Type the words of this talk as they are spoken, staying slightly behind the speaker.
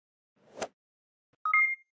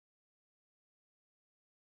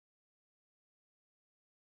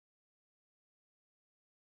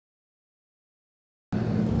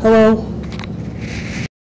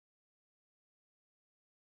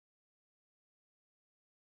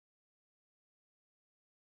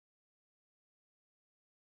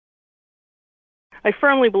I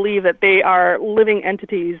firmly believe that they are living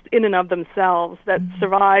entities in and of themselves that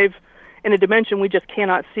survive in a dimension we just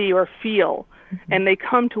cannot see or feel. And they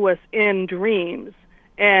come to us in dreams.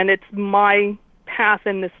 And it's my path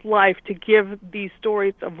in this life to give these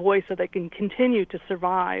stories a voice so they can continue to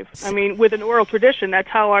survive. I mean, with an oral tradition, that's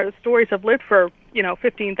how our stories have lived for,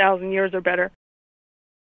 15,000 years or better.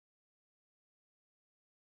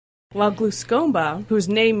 While Gluskomba, whose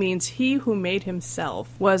name means he who made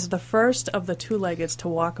himself, was the first of the two-leggeds to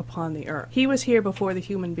walk upon the earth. He was here before the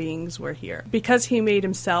human beings were here. Because he made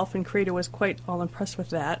himself, and Creator was quite all impressed with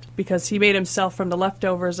that, because he made himself from the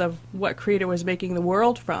leftovers of what Creator was making the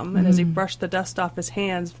world from, and as he brushed the dust off his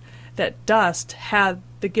hands, that dust had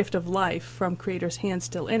the gift of life from Creator's hand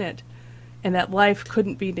still in it, and that life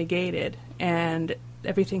couldn't be negated, and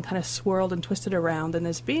everything kind of swirled and twisted around, and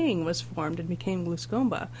this being was formed and became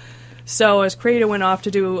Gluskomba. So as Creator went off to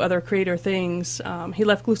do other Creator things, he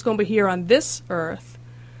left Gluskomba here on this earth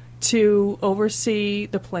to oversee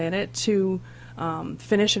the planet, to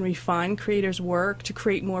finish and refine Creator's work, to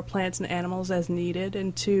create more plants and animals as needed,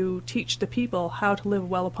 and to teach the people how to live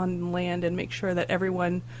well upon the land and make sure that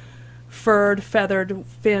everyone, furred, feathered,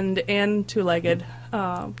 finned, and two-legged,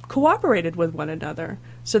 cooperated with one another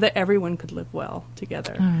so that everyone could live well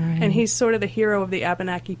together. Right. And he's sort of the hero of the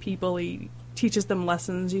Abenaki people. He teaches them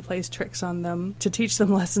lessons. He plays tricks on them to teach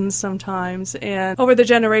them lessons sometimes. And over the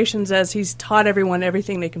generations, as he's taught everyone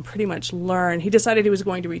everything they can pretty much learn, he decided he was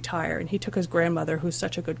going to retire. And he took his grandmother, who's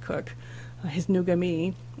such a good cook, his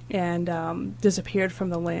Nugami, and disappeared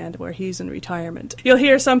from the land where he's in retirement. You'll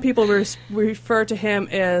hear some people refer to him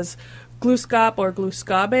as Gluskop or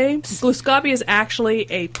Gluskabe. Gluskabe is actually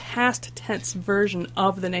a past tense version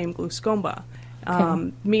of the name Gluskomba,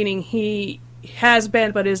 meaning he has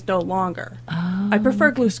been but is no longer. I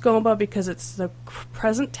prefer Gluskomba because it's the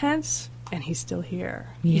present tense, and he's still here.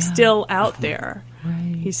 Yeah. He's still out there.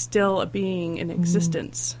 Right. He's still a being in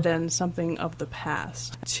existence than something of the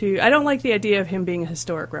past. I don't like the idea of him being a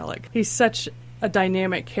historic relic. He's such a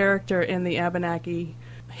dynamic character in the Abenaki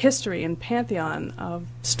history and pantheon of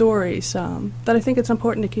stories that I think it's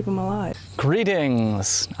important to keep him alive.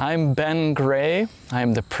 Greetings. I'm Ben Gray.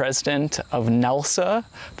 I'm the president of NALSA,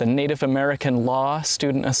 the Native American Law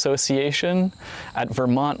Student Association at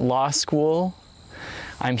Vermont Law School.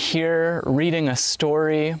 I'm here reading a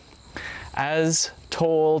story as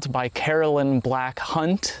told by Carolyn Black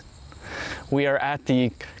Hunt. We are at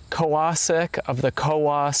the Kowasik of the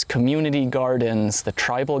Kowas Community Gardens, the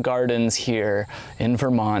tribal gardens here in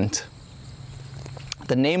Vermont.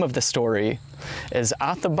 The name of the story is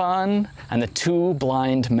Azaban and the Two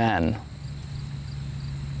Blind Men.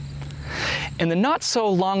 In the not so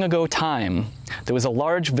long ago time, there was a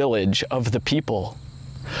large village of the people.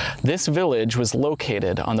 This village was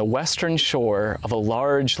located on the western shore of a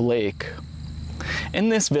large lake. In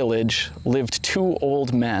this village lived two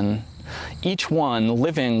old men, each one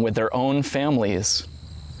living with their own families.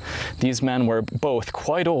 These men were both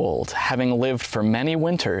quite old, having lived for many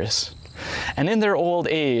winters, and in their old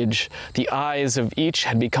age, the eyes of each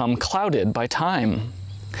had become clouded by time.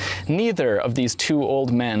 Neither of these two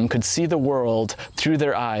old men could see the world through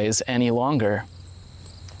their eyes any longer.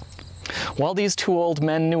 While these two old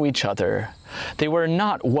men knew each other, they were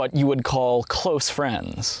not what you would call close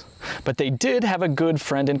friends. But they did have a good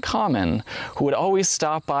friend in common who would always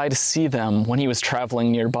stop by to see them when he was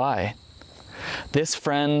traveling nearby. This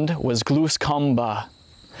friend was Gluskomba,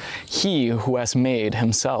 he who has made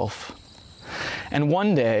himself. And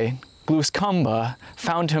one day, Gluskomba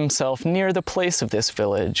found himself near the place of this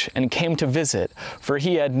village and came to visit, for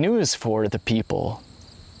he had news for the people.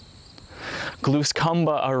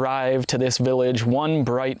 Gluskomba arrived to this village one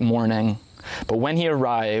bright morning. But when he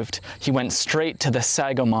arrived, he went straight to the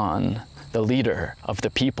Sangamon, the leader of the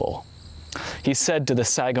people. He said to the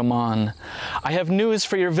Sangamon, "I have news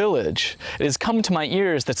for your village. It has come to my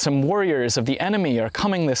ears that some warriors of the enemy are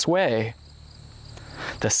coming this way."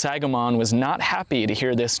 The Sangamon was not happy to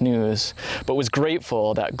hear this news, but was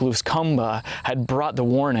grateful that Gluskomba had brought the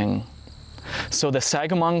warning. So the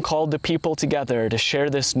Sangamon called the people together to share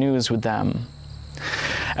this news with them.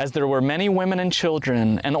 As there were many women and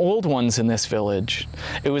children and old ones in this village,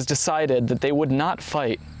 it was decided that they would not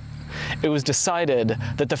fight. It was decided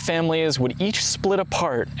that the families would each split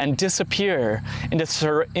apart and disappear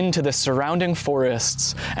into the surrounding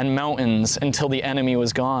forests and mountains until the enemy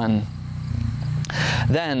was gone.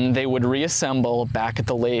 Then they would reassemble back at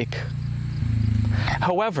the lake.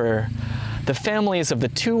 However, the families of the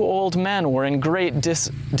two old men were in great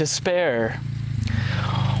despair.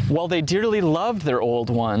 While they dearly loved their old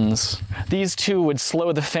ones, these two would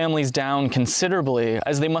slow the families down considerably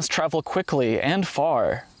as they must travel quickly and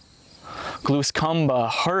far. Gluscomba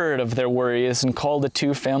heard of their worries and called the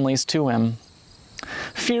two families to him.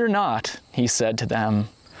 "Fear not," he said to them.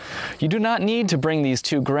 "You do not need to bring these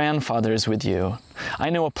two grandfathers with you. I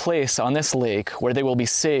know a place on this lake where they will be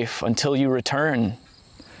safe until you return.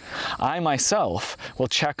 I myself will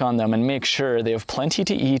check on them and make sure they have plenty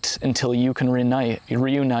to eat until you can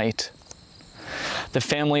reunite." The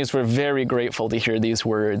families were very grateful to hear these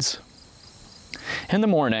words. In the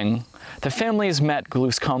morning, the families met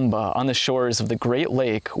Gluscomba on the shores of the great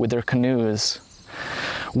lake with their canoes.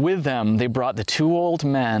 With them they brought the two old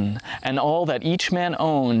men and all that each man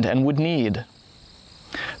owned and would need.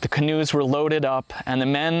 The canoes were loaded up, and the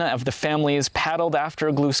men of the families paddled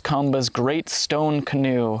after Gluscomba's great stone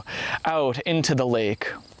canoe out into the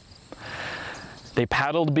lake. They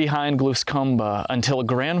paddled behind Gluscomba until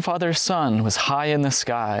Grandfather Sun was high in the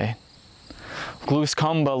sky.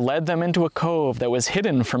 Gluscomba led them into a cove that was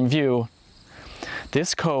hidden from view.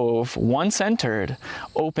 This cove, once entered,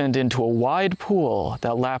 opened into a wide pool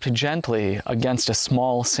that lapped gently against a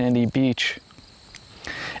small sandy beach.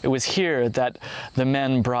 It was here that the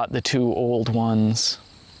men brought the two old ones.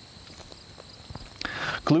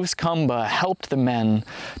 Gluscomba helped the men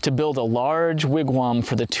to build a large wigwam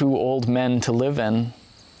for the two old men to live in.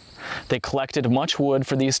 They collected much wood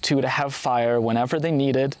for these two to have fire whenever they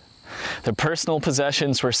needed. Their personal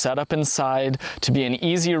possessions were set up inside to be an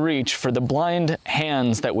easy reach for the blind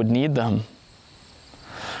hands that would need them.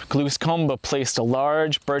 Gluscomba placed a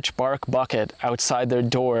large birch bark bucket outside their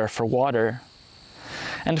door for water.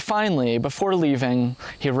 And finally, before leaving,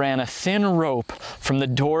 he ran a thin rope from the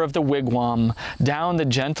door of the wigwam down the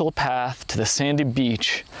gentle path to the sandy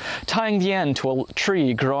beach, tying the end to a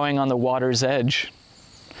tree growing on the water's edge.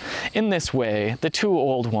 In this way, the two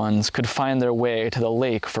old ones could find their way to the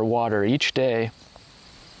lake for water each day.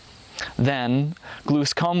 Then,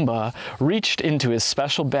 Gluscomba reached into his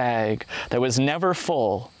special bag that was never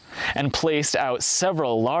full and placed out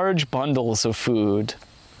several large bundles of food.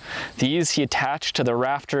 These he attached to the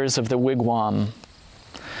rafters of the wigwam.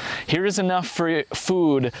 "Here is enough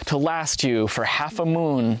food to last you for half a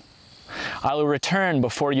moon. I will return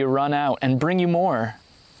before you run out and bring you more."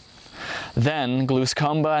 Then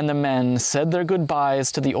Gluscomba and the men said their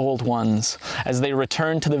goodbyes to the old ones as they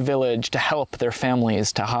returned to the village to help their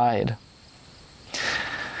families to hide.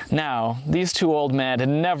 Now, these two old men had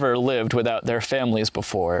never lived without their families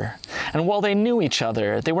before, and while they knew each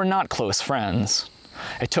other, they were not close friends.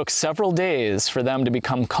 It took several days for them to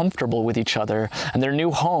become comfortable with each other and their new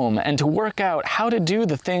home, and to work out how to do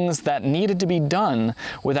the things that needed to be done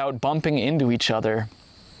without bumping into each other.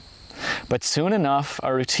 But soon enough,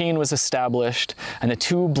 a routine was established, and the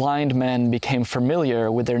two blind men became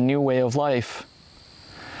familiar with their new way of life.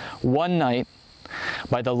 One night,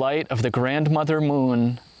 by the light of the grandmother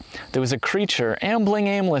moon, there was a creature ambling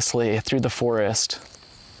aimlessly through the forest.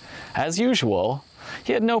 As usual,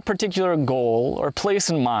 he had no particular goal or place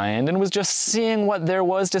in mind and was just seeing what there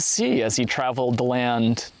was to see as he traveled the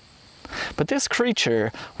land. But this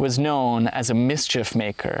creature was known as a mischief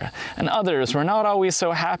maker, and others were not always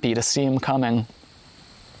so happy to see him coming.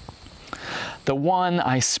 The one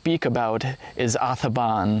I speak about is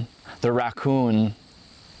Azaban, the raccoon.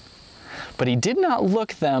 But he did not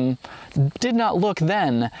look then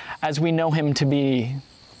as we know him to be.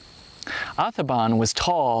 Azaban was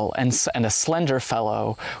tall and a slender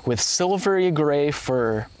fellow with silvery gray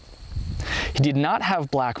fur. He did not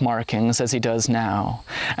have black markings as he does now,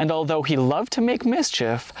 and although he loved to make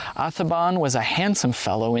mischief, Azaban was a handsome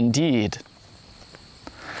fellow indeed.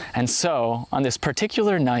 And so, on this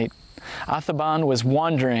particular night, Azaban was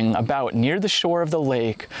wandering about near the shore of the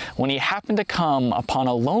lake when he happened to come upon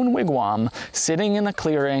a lone wigwam sitting in a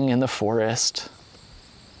clearing in the forest.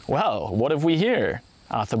 "Well, what have we here?"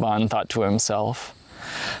 Azaban thought to himself.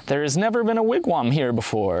 "There has never been a wigwam here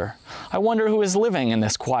before. I wonder who is living in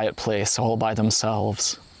this quiet place all by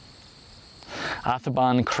themselves."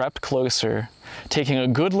 Azaban crept closer, taking a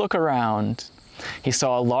good look around. He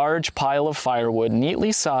saw a large pile of firewood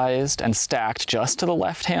neatly sized and stacked just to the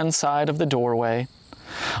left-hand side of the doorway.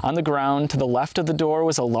 On the ground to the left of the door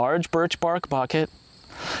was a large birch bark bucket.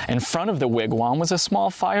 In front of the wigwam was a small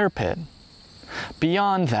fire pit.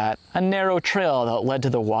 Beyond that, a narrow trail that led to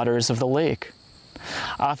the waters of the lake.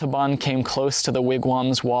 Azaban came close to the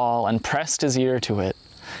wigwam's wall and pressed his ear to it.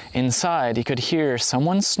 Inside, he could hear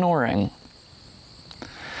someone snoring.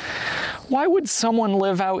 "Why would someone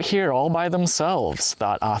live out here all by themselves?"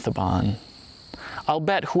 thought Azaban. "I'll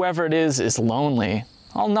bet whoever it is lonely.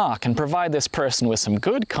 I'll knock and provide this person with some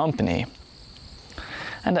good company."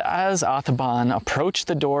 And as Azaban approached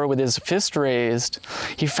the door with his fist raised,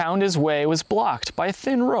 he found his way was blocked by a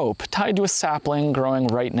thin rope tied to a sapling growing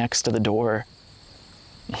right next to the door.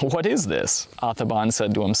 "What is this?" Azaban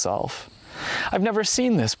said to himself. "I've never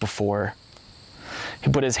seen this before."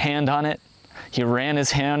 He put his hand on it. He ran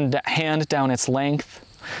his hand down its length.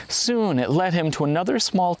 Soon it led him to another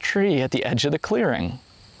small tree at the edge of the clearing.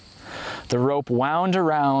 The rope wound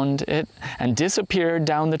around it and disappeared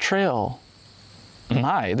down the trail.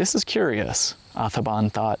 "My, this is curious," Azaban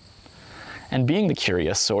thought. And being the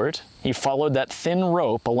curious sort, he followed that thin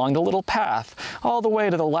rope along the little path all the way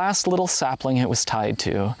to the last little sapling it was tied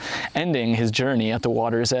to, ending his journey at the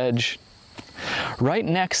water's edge, right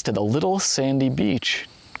next to the little sandy beach.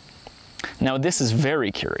 Now this is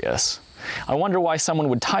very curious. I wonder why someone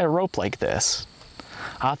would tie a rope like this.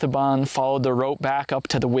 Azaban followed the rope back up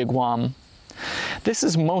to the wigwam. "This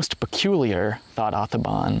is most peculiar," thought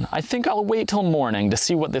Azaban. "I think I'll wait till morning to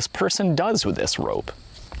see what this person does with this rope."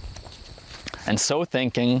 And so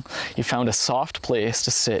thinking, he found a soft place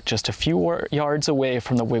to sit just a few yards away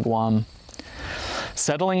from the wigwam.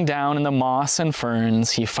 Settling down in the moss and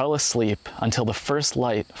ferns, he fell asleep until the first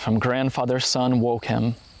light from grandfather's sun woke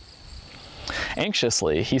him.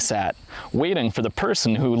 Anxiously, he sat, waiting for the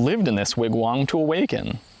person who lived in this wigwam to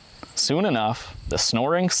awaken. Soon enough, the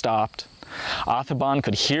snoring stopped. Azaban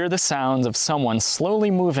could hear the sounds of someone slowly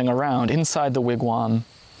moving around inside the wigwam.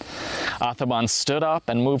 Azaban stood up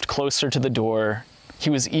and moved closer to the door. He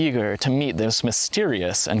was eager to meet this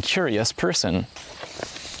mysterious and curious person.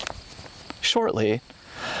 Shortly,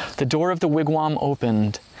 the door of the wigwam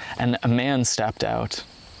opened and a man stepped out.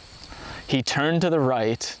 He turned to the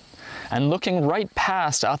right, and looking right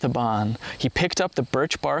past Azaban, he picked up the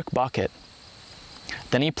birch bark bucket.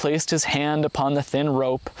 Then he placed his hand upon the thin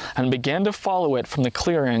rope and began to follow it from the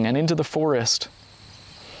clearing and into the forest.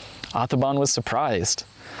 Azaban was surprised.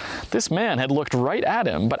 This man had looked right at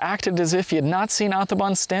him, but acted as if he had not seen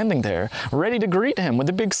Azaban standing there, ready to greet him with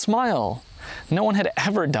a big smile. No one had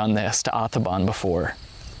ever done this to Azaban before.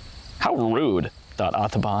 "How rude," thought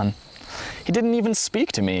Azaban. "He didn't even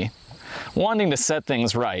speak to me." Wanting to set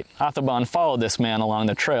things right, Azaban followed this man along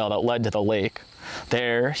the trail that led to the lake.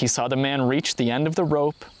 There, he saw the man reach the end of the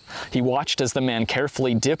rope. He watched as the man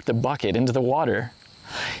carefully dipped the bucket into the water.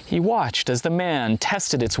 He watched as the man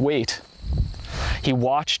tested its weight. He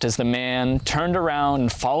watched as the man turned around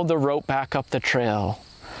and followed the rope back up the trail.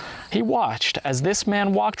 He watched as this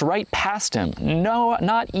man walked right past him,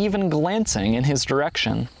 not even glancing in his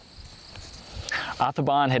direction.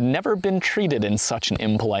 Azaban had never been treated in such an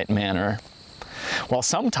impolite manner. While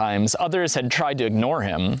sometimes others had tried to ignore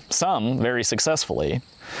him, some very successfully,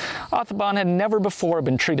 Azaban had never before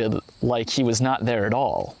been treated like he was not there at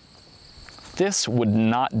all. This would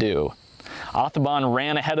not do. Azaban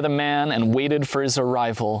ran ahead of the man and waited for his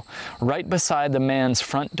arrival, right beside the man's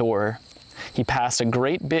front door. He pasted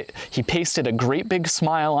a great big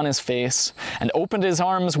smile on his face and opened his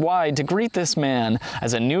arms wide to greet this man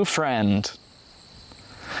as a new friend.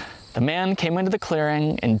 The man came into the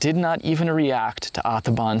clearing and did not even react to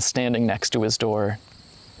Azaban standing next to his door.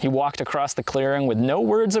 He walked across the clearing with no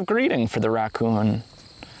words of greeting for the raccoon.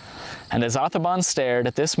 And as Azaban stared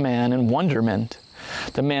at this man in wonderment,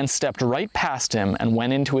 the man stepped right past him and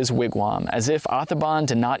went into his wigwam, as if Azaban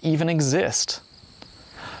did not even exist.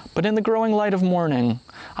 But in the growing light of morning,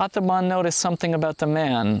 Azaban noticed something about the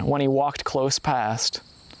man when he walked close past.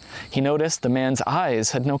 He noticed the man's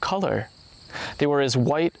eyes had no color. They were as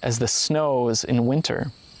white as the snows in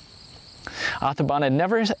winter. Azaban had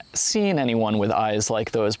never seen anyone with eyes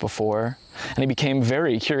like those before, and he became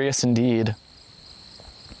very curious indeed.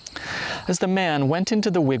 As the man went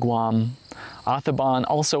into the wigwam, Azaban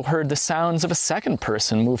also heard the sounds of a second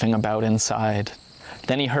person moving about inside.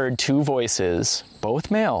 Then he heard two voices,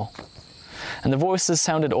 both male, and the voices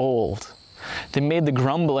sounded old. They made the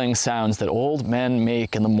grumbling sounds that old men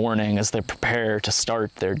make in the morning as they prepare to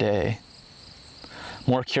start their day.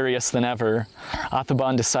 More curious than ever,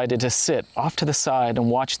 Azaban decided to sit off to the side and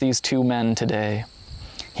watch these two men today.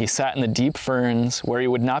 He sat in the deep ferns where he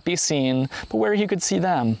would not be seen, but where he could see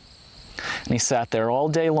them. And he sat there all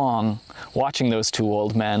day long, watching those two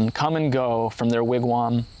old men come and go from their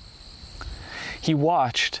wigwam. He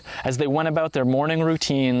watched as they went about their morning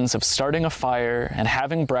routines of starting a fire and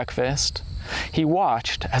having breakfast. He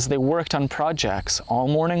watched as they worked on projects all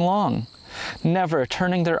morning long, never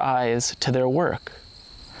turning their eyes to their work.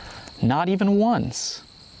 Not even once.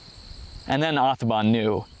 And then Azaban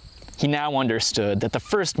knew. He now understood that the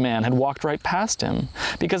first man had walked right past him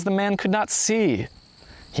because the man could not see.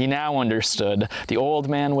 He now understood the old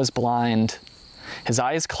man was blind. His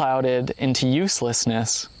eyes clouded into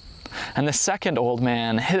uselessness. And the second old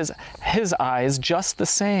man, his eyes just the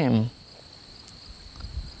same.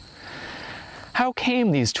 How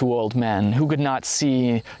came these two old men, who could not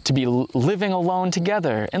see, to be living alone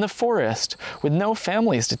together in the forest with no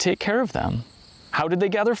families to take care of them? How did they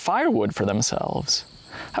gather firewood for themselves?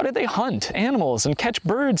 How did they hunt animals and catch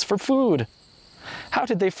birds for food? How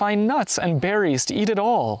did they find nuts and berries to eat at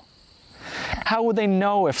all? How would they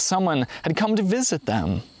know if someone had come to visit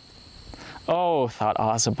them? Oh, thought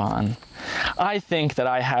Azaban, I think that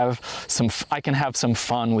I can have some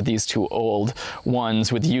fun with these two old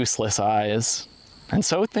ones with useless eyes. And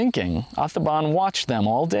so thinking, Azaban watched them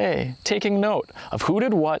all day, taking note of who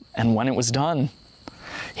did what and when it was done.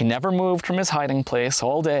 He never moved from his hiding place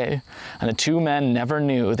all day, and the two men never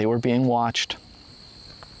knew they were being watched.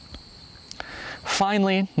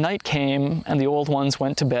 Finally, night came, and the old ones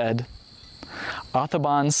went to bed.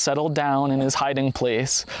 Azaban settled down in his hiding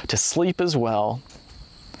place to sleep as well,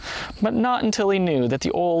 but not until he knew that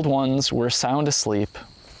the old ones were sound asleep.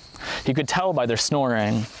 He could tell by their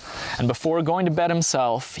snoring, and before going to bed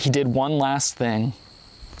himself, he did one last thing.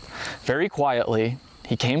 Very quietly,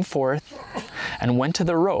 he came forth and went to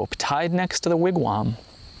the rope tied next to the wigwam.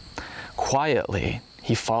 Quietly,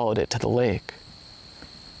 he followed it to the lake.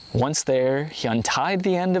 Once there, he untied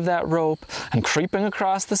the end of that rope and, creeping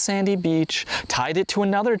across the sandy beach, tied it to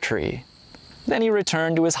another tree. Then he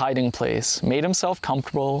returned to his hiding place, made himself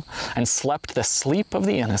comfortable, and slept the sleep of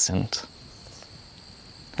the innocent.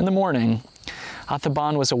 In the morning,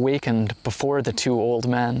 Azaban was awakened before the two old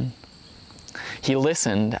men. He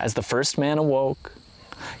listened as the first man awoke.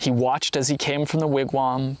 He watched as he came from the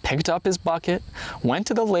wigwam, picked up his bucket, went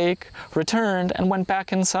to the lake, returned, and went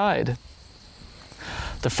back inside.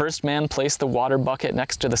 The first man placed the water bucket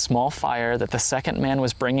next to the small fire that the second man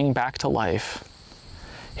was bringing back to life.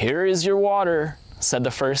 "Here is your water," said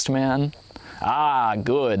the first man. "Ah,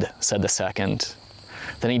 good," said the second.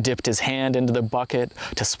 Then he dipped his hand into the bucket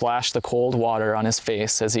to splash the cold water on his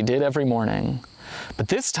face as he did every morning. But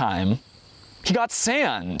this time, he got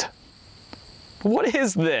sand. "What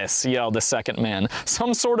is this?" yelled the second man.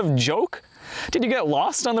 "Some sort of joke? Did you get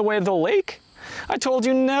lost on the way to the lake? I told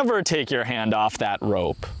you never take your hand off that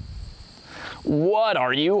rope." "What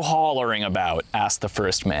are you hollering about?" asked the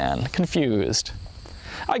first man, confused.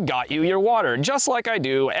 "I got you your water, just like I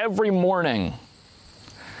do every morning."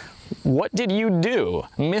 "What did you do?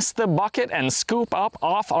 Miss the bucket and scoop up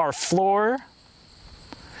off our floor?"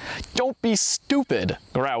 "Don't be stupid,"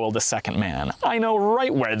 growled the second man. "I know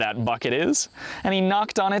right where that bucket is." And he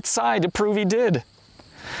knocked on its side to prove he did.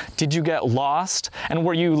 "Did you get lost? And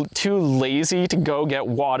were you too lazy to go get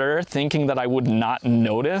water, thinking that I would not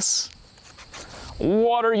notice?"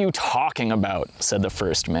 "What are you talking about?" said the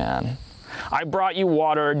first man. "I brought you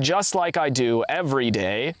water just like I do every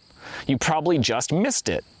day. You probably just missed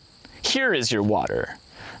it. Here is your water."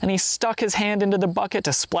 And he stuck his hand into the bucket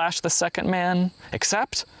to splash the second man,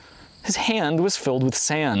 except his hand was filled with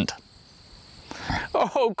sand.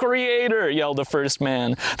 "Oh, Creator," yelled the first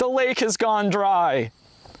man, "the lake has gone dry."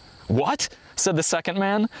 "What?" said the second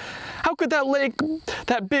man. "How could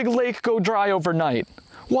that big lake go dry overnight?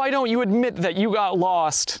 Why don't you admit that you got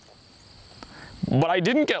lost?" "But I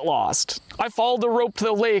didn't get lost. I followed the rope to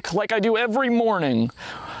the lake like I do every morning.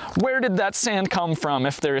 Where did that sand come from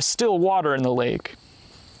if there is still water in the lake?"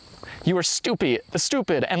 "You are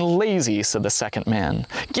stupid and lazy," said the second man.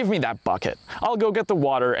 "Give me that bucket. I'll go get the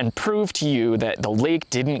water and prove to you that the lake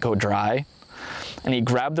didn't go dry." And he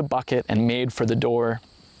grabbed the bucket and made for the door.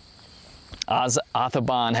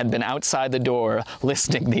 Azaban had been outside the door,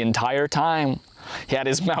 listening the entire time. He had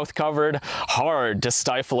his mouth covered hard to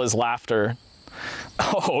stifle his laughter.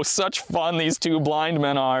 "Oh, such fun these two blind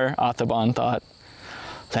men are," Azaban thought.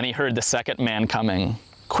 Then he heard the second man coming.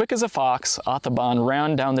 Quick as a fox, Azaban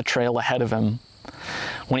ran down the trail ahead of him.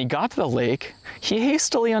 When he got to the lake, he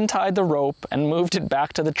hastily untied the rope and moved it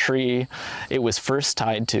back to the tree it was first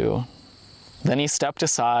tied to. Then he stepped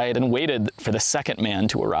aside and waited for the second man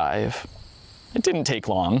to arrive. It didn't take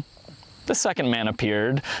long. The second man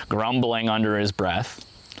appeared, grumbling under his breath.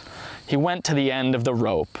 He went to the end of the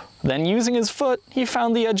rope. Then, using his foot, he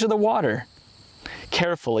found the edge of the water.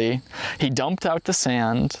 Carefully, he dumped out the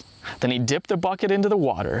sand. Then he dipped the bucket into the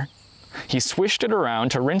water. He swished it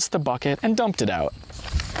around to rinse the bucket and dumped it out.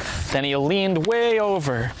 Then he leaned way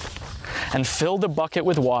over and filled the bucket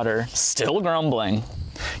with water, still grumbling.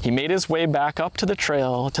 He made his way back up to the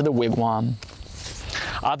trail to the wigwam.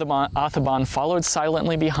 Azaban followed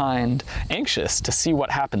silently behind, anxious to see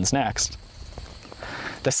what happens next.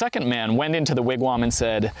 The second man went into the wigwam and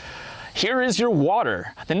said, "Here is your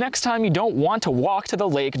water. The next time you don't want to walk to the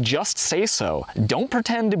lake, just say so. Don't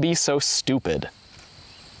pretend to be so stupid."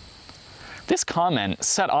 This comment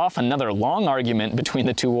set off another long argument between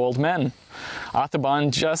the two old men.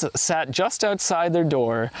 Azaban sat just outside their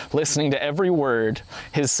door, listening to every word,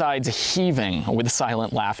 his sides heaving with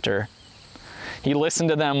silent laughter. He listened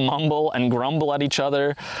to them mumble and grumble at each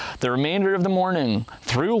other the remainder of the morning,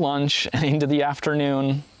 through lunch and into the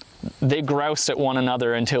afternoon. They groused at one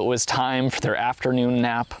another until it was time for their afternoon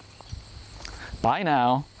nap. By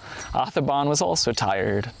now, Azaban was also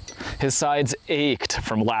tired. His sides ached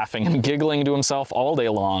from laughing and giggling to himself all day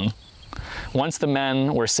long. Once the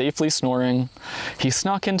men were safely snoring, he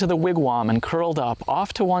snuck into the wigwam and curled up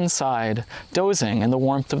off to one side, dozing in the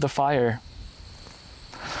warmth of the fire.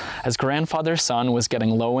 As grandfather's sun was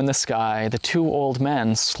getting low in the sky, the two old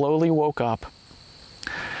men slowly woke up.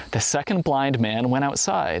 The second blind man went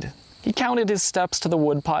outside. He counted his steps to the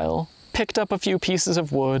woodpile, picked up a few pieces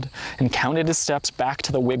of wood, and counted his steps back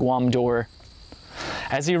to the wigwam door.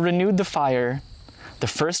 As he renewed the fire, the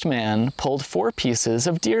first man pulled 4 pieces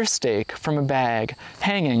of deer steak from a bag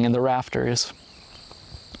hanging in the rafters.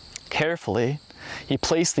 Carefully, he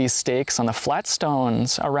placed these steaks on the flat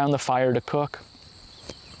stones around the fire to cook.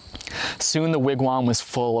 Soon the wigwam was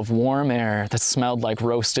full of warm air that smelled like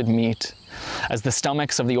roasted meat. As the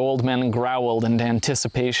stomachs of the old men growled in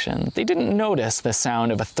anticipation, they didn't notice the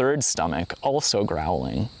sound of a third stomach also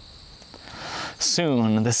growling.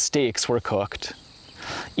 Soon the steaks were cooked.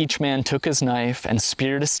 Each man took his knife and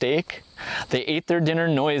speared a steak. They ate their dinner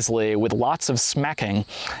noisily with lots of smacking.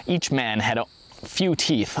 Each man had a few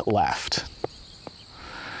teeth left.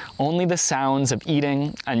 Only the sounds of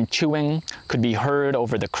eating and chewing could be heard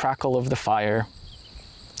over the crackle of the fire.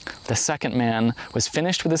 The second man was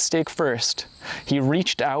finished with his steak first. He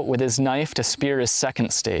reached out with his knife to spear his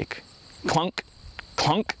second steak. Clunk,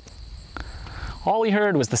 clunk. All he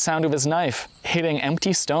heard was the sound of his knife hitting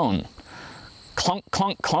empty stone. Clunk,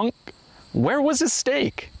 clunk, clunk. Where was his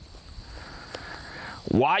steak?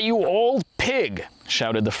 "Why, you old pig!"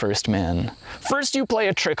 shouted the first man. "First you play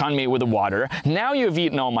a trick on me with the water, now you've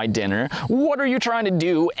eaten all my dinner. What are you trying to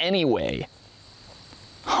do anyway?"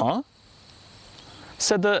 "Huh?"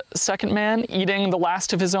 said the second man, eating the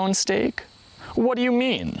last of his own steak. "What do you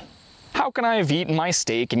mean? How can I have eaten my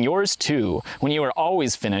steak and yours too, when you are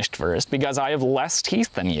always finished first because I have less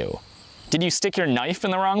teeth than you? Did you stick your knife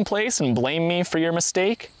in the wrong place and blame me for your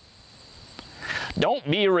mistake?" "Don't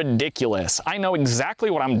be ridiculous. I know exactly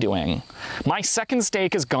what I'm doing. My second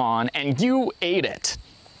steak is gone and you ate it."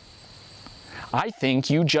 "I think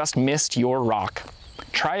you just missed your rock.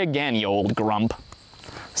 Try again, you old grump."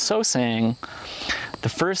 So saying, the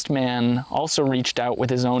first man also reached out with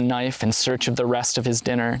his own knife in search of the rest of his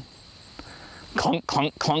dinner. Clunk,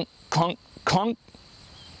 clunk, clunk, clunk, clunk.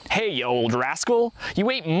 "Hey, you old rascal, you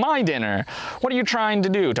ate my dinner. What are you trying to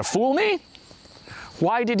do, to fool me?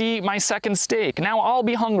 Why did you eat my second steak? Now I'll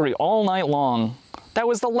be hungry all night long. That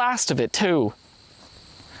was the last of it, too."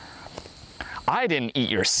 "I didn't eat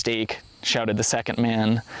your steak," shouted the second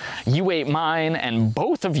man. "You ate mine and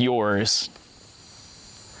both of yours."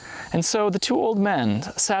 And so the two old men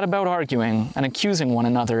sat about arguing and accusing one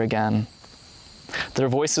another again. Their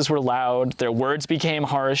voices were loud, their words became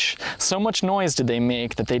harsh. So much noise did they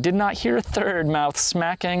make that they did not hear a third mouth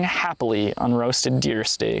smacking happily on roasted deer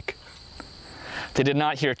steak. They did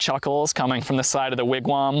not hear chuckles coming from the side of the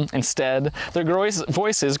wigwam. Instead, their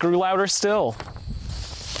voices grew louder still.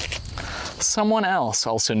 Someone else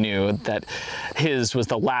also knew that his was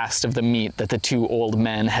the last of the meat that the two old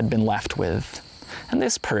men had been left with. And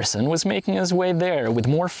this person was making his way there with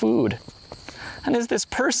more food. And as this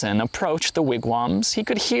person approached the wigwams, he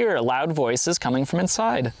could hear loud voices coming from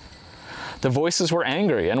inside. The voices were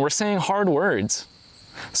angry and were saying hard words.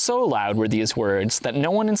 So loud were these words that no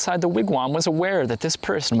one inside the wigwam was aware that this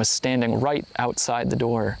person was standing right outside the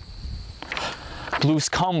door.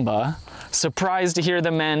 Gluskamba, surprised to hear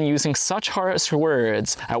the men using such harsh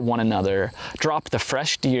words at one another, dropped the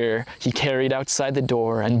fresh deer he carried outside the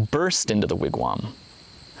door and burst into the wigwam.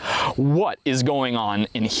 "What is going on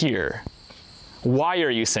in here? Why are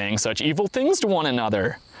you saying such evil things to one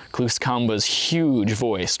another?" Gluskamba's huge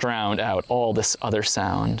voice drowned out all this other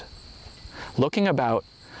sound. Looking about,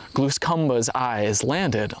 Gluskamba's eyes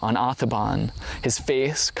landed on Azaban, his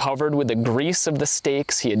face covered with the grease of the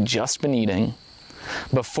steaks he had just been eating.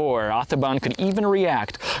 Before Azaban could even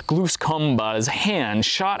react, Gluskamba's hand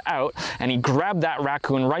shot out and he grabbed that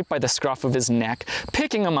raccoon right by the scruff of his neck.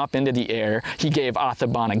 Picking him up into the air, he gave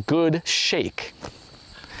Azaban a good shake.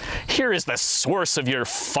 "Here is the source of your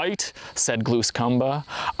fight," said Gluskamba.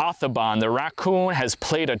 "Azaban, the raccoon, has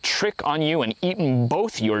played a trick on you and eaten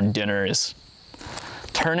both your dinners."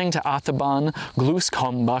 Turning to Azaban,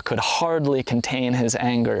 Gluskamba could hardly contain his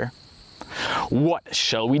anger. "What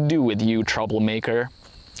shall we do with you, troublemaker?"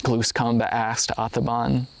 Gluskomba asked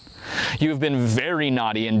Azaban. "You have been very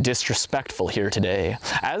naughty and disrespectful here today.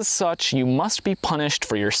 As such, you must be punished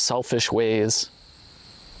for your selfish ways."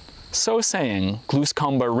 So saying,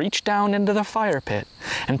 Gluskomba reached down into the fire pit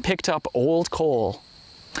and picked up old coal.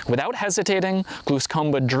 Without hesitating,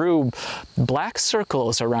 Gluskomba drew black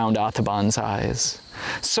circles around Azaban's eyes,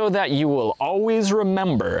 "So that you will always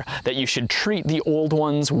remember that you should treat the old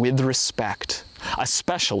ones with respect,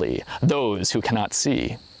 especially those who cannot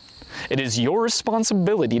see. It is your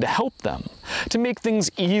responsibility to help them, to make things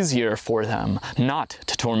easier for them, not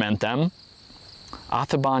to torment them."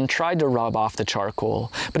 Azaban tried to rub off the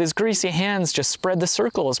charcoal, but his greasy hands just spread the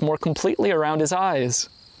circles more completely around his eyes.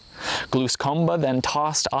 Gluskomba then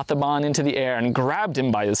tossed Azaban into the air and grabbed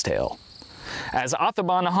him by his tail. As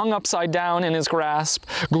Azaban hung upside down in his grasp,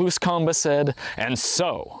 Gluskomba said, "And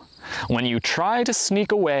so, when you try to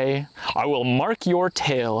sneak away, I will mark your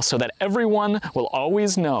tail so that everyone will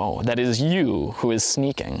always know that it is you who is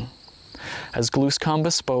sneaking." As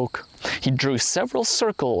Gluskomba spoke, he drew several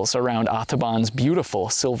circles around Azaban's beautiful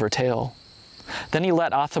silver tail. Then he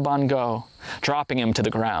let Azaban go, dropping him to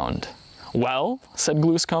the ground. "Well," said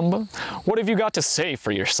Gluskomba, "what have you got to say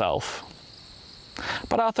for yourself?"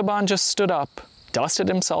 But Azaban just stood up, dusted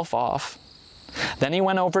himself off. Then he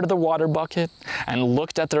went over to the water bucket and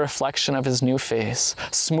looked at the reflection of his new face,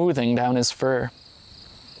 smoothing down his fur.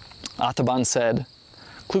 Azaban said,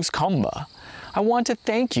 "Gluskomba, I want to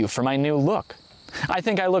thank you for my new look. I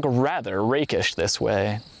think I look rather rakish this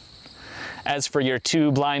way. As for your two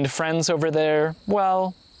blind friends over there,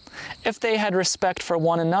 well, if they had respect for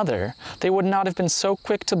one another, they would not have been so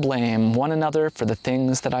quick to blame one another for the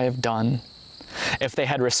things that I have done. If they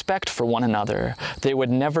had respect for one another, they would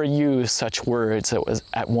never use such words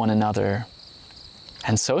at one another."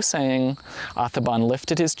 And so saying, Azaban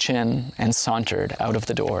lifted his chin and sauntered out of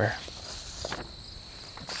the door.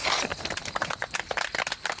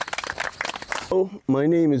 My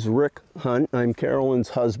name is Rick Hunt. I'm Carolyn's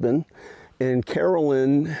husband, and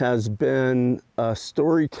Carolyn has been a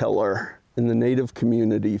storyteller in the Native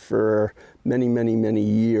community for many, many, many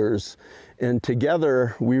years. And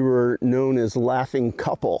together we were known as Laughing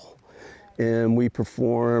Couple, and we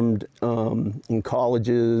performed in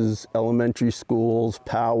colleges, elementary schools,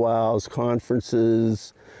 powwows,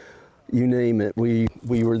 conferences, you name it. We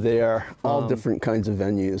were there, all different kinds of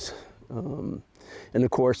venues. And of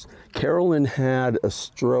course, Carolyn had a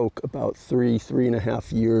stroke about three and a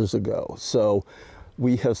half years ago. So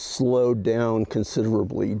we have slowed down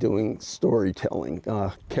considerably doing storytelling.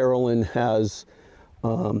 Carolyn has,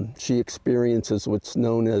 she experiences what's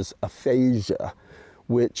known as aphasia,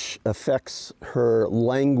 which affects her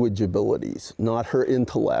language abilities, not her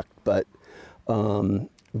intellect, but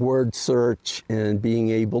word search and being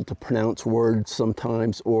able to pronounce words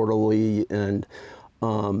sometimes orally. And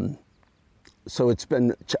so it's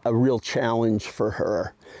been a real challenge for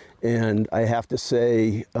her. And I have to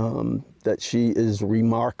say that she is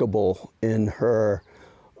remarkable in her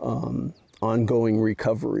ongoing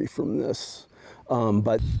recovery from this.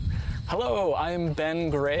 Hello, I'm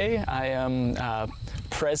Ben Gray. I am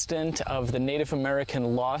president of the Native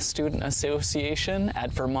American Law Student Association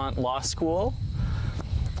at Vermont Law School.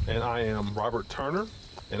 And I am Robert Turner,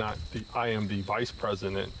 and I am the vice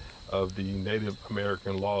president of the Native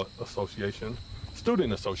American Law Association,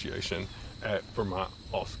 Student Association at Vermont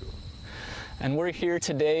Law School. And we're here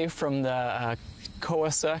today from the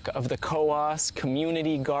Coasec of the Coas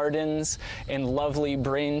Community Gardens in lovely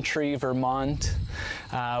Braintree, Vermont.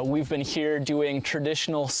 We've been here doing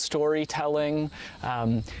traditional storytelling,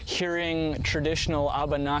 hearing traditional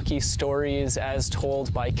Abenaki stories as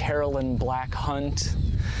told by Carolyn Black Hunt.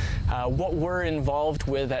 What we're involved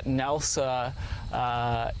with at NALSA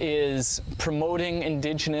is promoting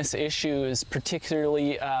Indigenous issues,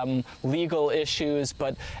 particularly legal issues,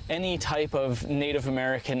 but any type of Native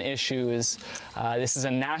American issues. This is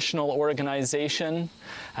a national organization.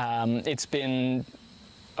 It's been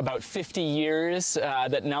about 50 years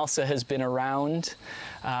that NALSA has been around.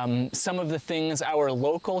 Some of the things our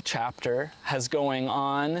local chapter has going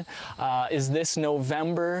on is this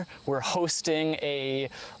November we're hosting a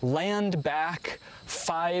Land Back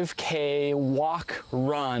 5K walk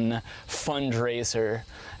run fundraiser,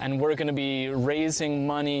 and we're going to be raising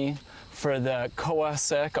money for the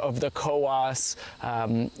Coasec of the Coas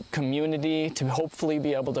community to hopefully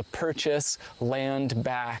be able to purchase land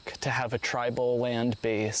back to have a tribal land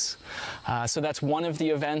base. So that's one of the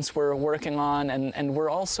events we're working on, and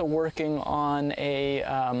we're also working on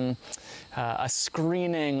a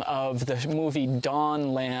screening of the movie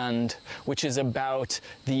Dawnland, which is about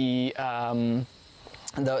the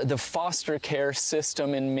the foster care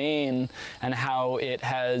system in Maine and how it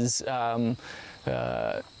has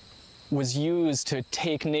was used to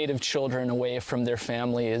take Native children away from their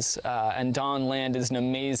families. And Dawn Land is an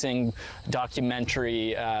amazing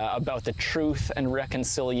documentary about the truth and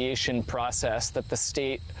reconciliation process that the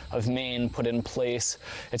state of Maine put in place.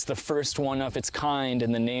 It's the first one of its kind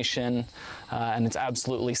in the nation, and it's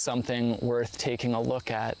absolutely something worth taking a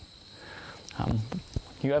look at.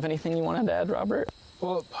 You have anything you wanted to add, Robert?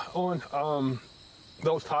 Well, on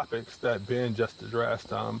those topics that Ben just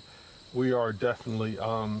addressed, we are definitely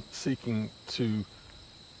seeking to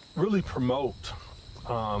really promote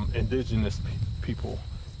indigenous people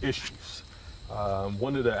issues.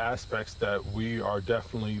 One of the aspects that we are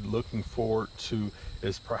definitely looking forward to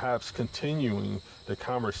is perhaps continuing the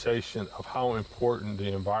conversation of how important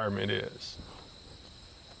the environment is.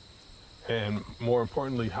 And more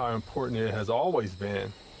importantly, how important it has always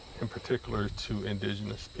been, in particular to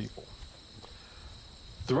indigenous people.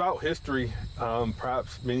 Throughout history,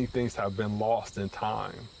 perhaps many things have been lost in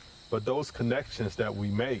time, but those connections that we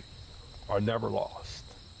make are never lost.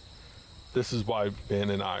 This is why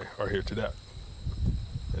Ben and I are here today.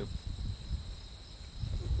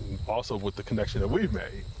 Also with the connection that we've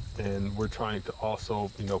made, and we're trying to also,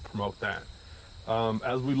 promote that.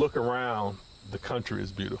 As we look around, the country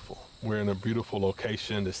is beautiful. We're in a beautiful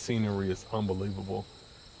location. The scenery is unbelievable.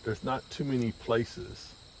 There's not too many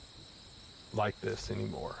places like this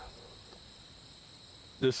anymore.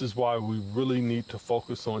 This is why we really need to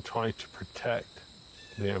focus on trying to protect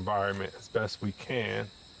the environment as best we can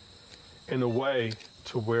in a way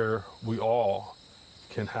to where we all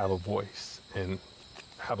can have a voice and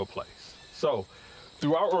have a place. So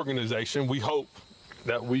through our organization, we hope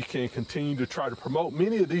that we can continue to try to promote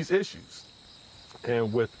many of these issues.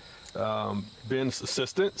 And with Ben's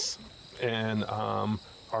assistance and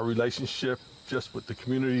our relationship just with the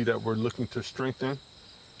community that we're looking to strengthen,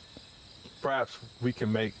 perhaps we can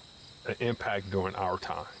make an impact during our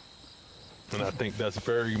time. And I think that's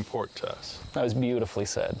very important to us. That was beautifully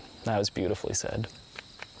said. That was beautifully said.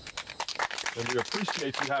 And we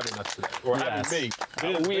appreciate you having us today, or having me.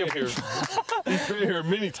 Ben's We been here. He's been here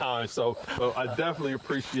many times, so I definitely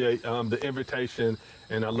appreciate the invitation,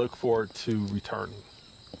 and I look forward to returning.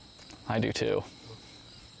 I do too.